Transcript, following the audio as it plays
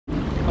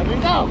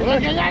Dito! Wala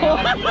ganyan!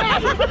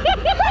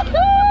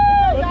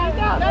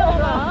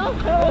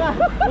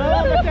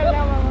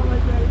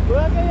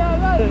 Wala kaya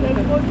nga!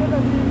 Cellphone ko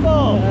nandito!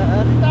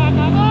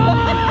 Taka ko!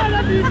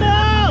 Nandito!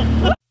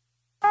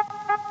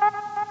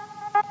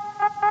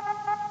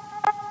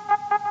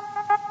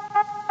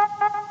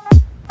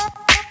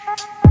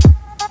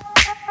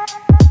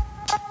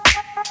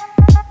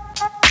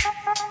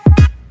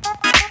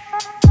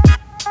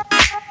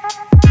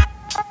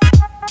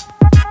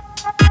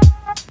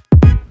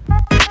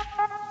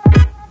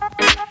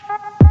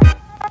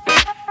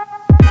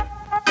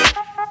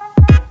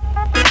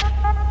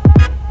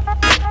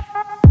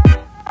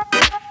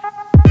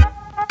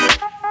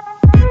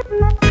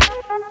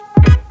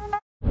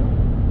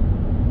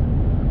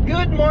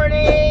 Good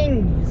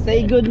morning!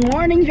 Say good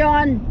morning,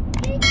 John!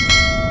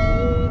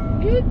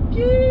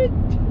 Good.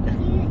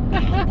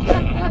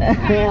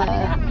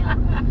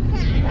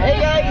 Hey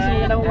guys!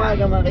 Magandang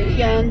umaga mga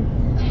kaibigan!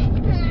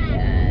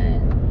 Ayan.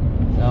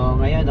 So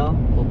ngayon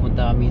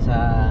pupunta kami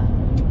sa...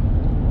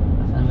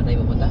 Saan ba tayo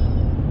pupunta?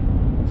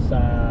 Sa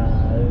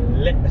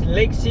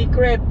Lake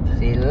Secret.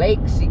 Si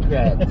Lake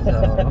Secret.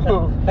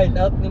 So,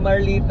 Hideout ni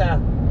Marlita.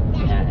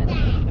 ayan.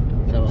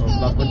 So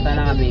papunta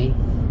na kami.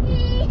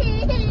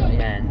 So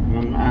ayan,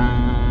 mga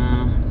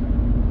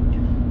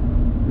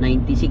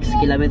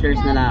 96 kilometers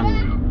na lang.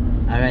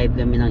 Arrive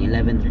kami ng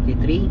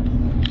 11:33.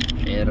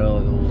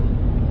 Pero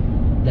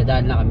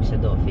dadaan na kami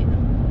sa Dauphin. So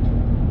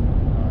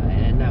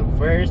ayan na,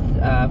 first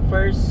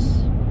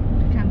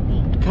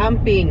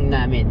camping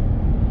namin.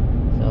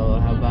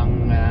 So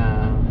habang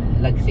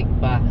lagsik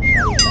pa,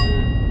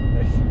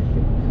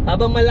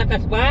 Habang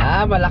malakas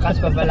pa? malakas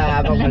pa pala,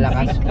 habang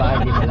malakas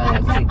pa, hindi pala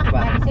lagsik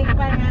pa. Lagsik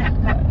pa nga.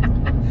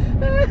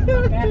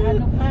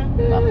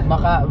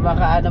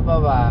 Maka ano pa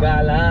ba?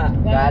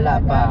 Gala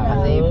pa.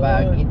 Kasi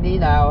pag hindi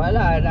na,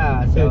 wala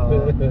na.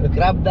 So,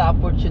 grab the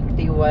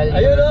opportunity while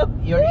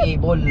you're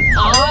able.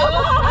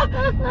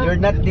 You're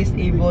not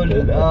disabled.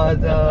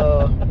 So,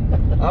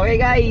 okay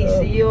guys,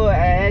 see you.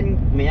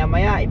 And maya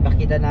maya,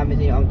 ipakita namin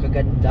sa inyo ang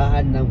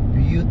kagandahan ng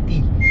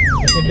beauty.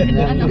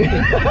 Kagandahan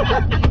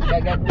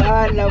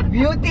ng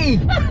beauty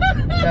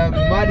ng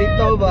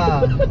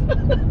Manitoba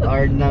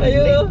or ng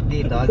lake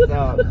dito.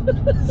 So,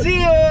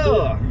 see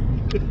you!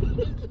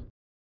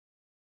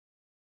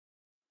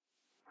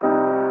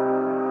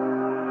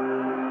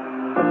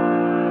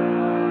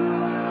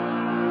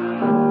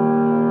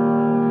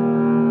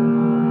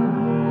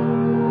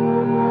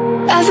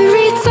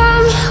 Every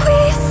time we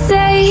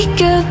say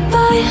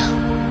goodbye,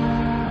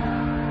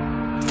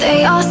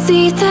 they all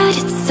see that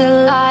it's a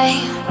lie.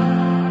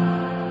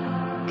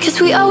 'Cause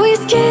we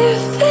always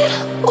give it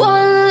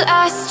one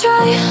last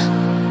try.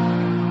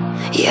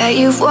 Yeah,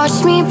 you've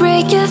watched me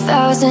break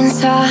 1,000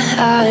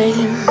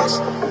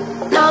 times.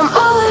 Now I'm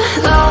all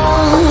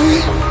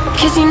alone,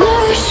 'cause you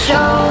never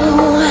show.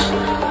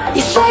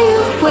 You say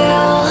you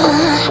will,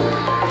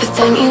 but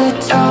then you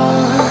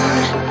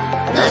don't.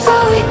 That's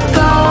how it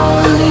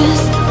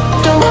goes.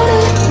 Don't wanna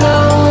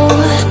know.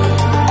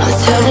 I'm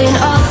turning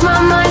off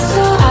my mind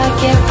so I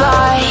get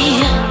by.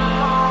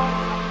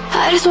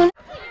 I just want.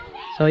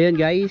 So yun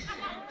guys,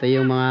 ito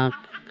yung mga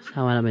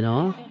kasama namin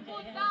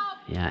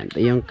yan,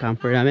 ito yung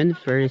camper namin,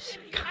 first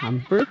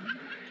camper.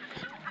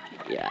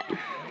 Yan,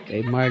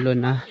 kay Marlon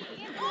na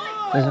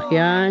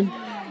sasakyan.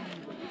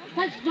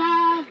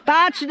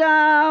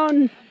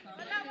 Touchdown!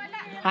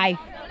 Hi!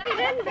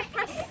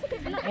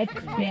 It's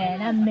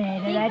been a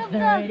minute at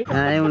 30.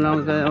 Ayaw mo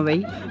lang okay?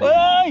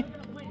 Oy!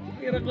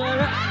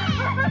 Kira-kira.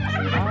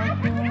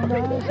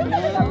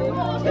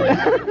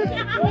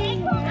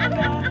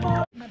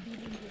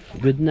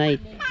 Good night.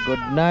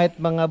 Good night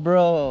mga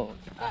bro.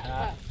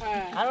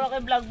 Ano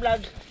kayo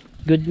vlog?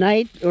 Good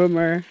night,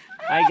 Urmer.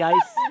 Hi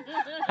guys.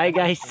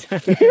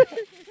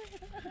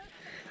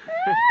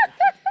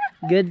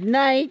 Good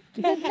night.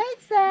 Good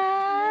night, sir.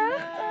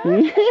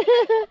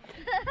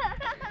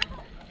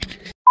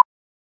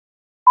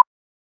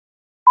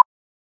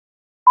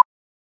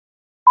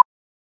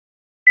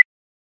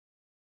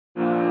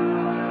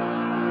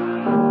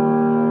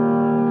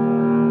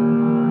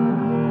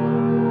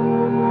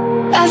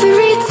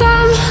 Every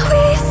time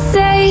we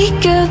say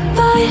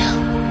goodbye,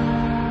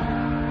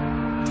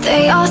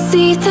 they all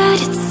see that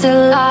it's a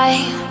lie.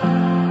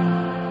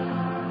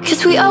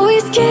 'Cause we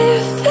always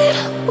give it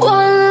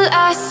one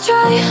last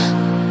try.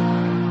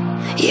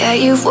 Yeah,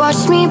 you've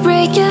watched me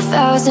break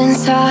 1,000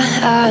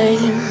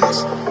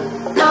 times.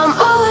 Now I'm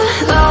all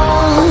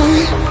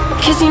alone,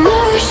 'cause you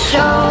never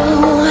show.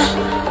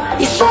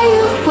 You say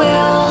you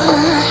will,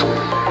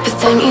 but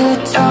then you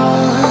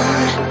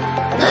don't.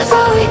 That's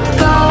how it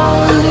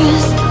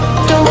goes.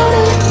 Don't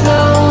wanna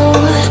know.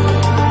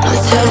 I'm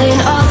turning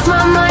off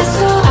my mind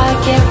so I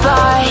get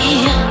by.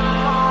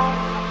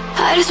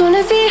 I just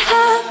wanna be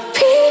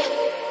happy,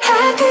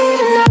 happy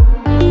tonight.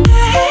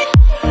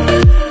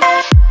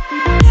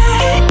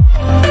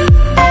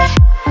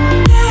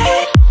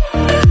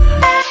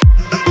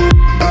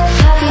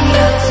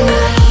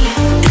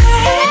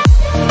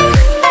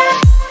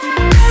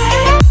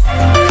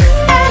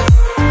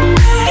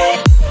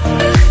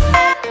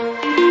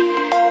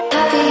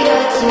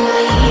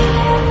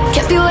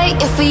 be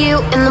waiting for you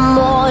in the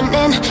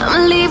morning.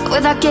 I'ma leave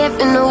without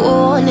giving a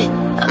warning.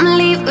 I'ma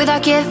leave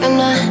without giving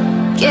a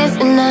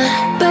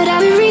But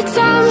every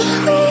time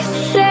we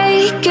say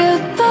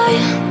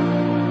goodbye,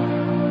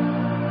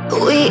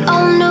 we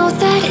all know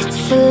that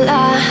it's a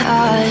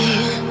lie.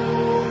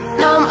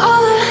 Now I'm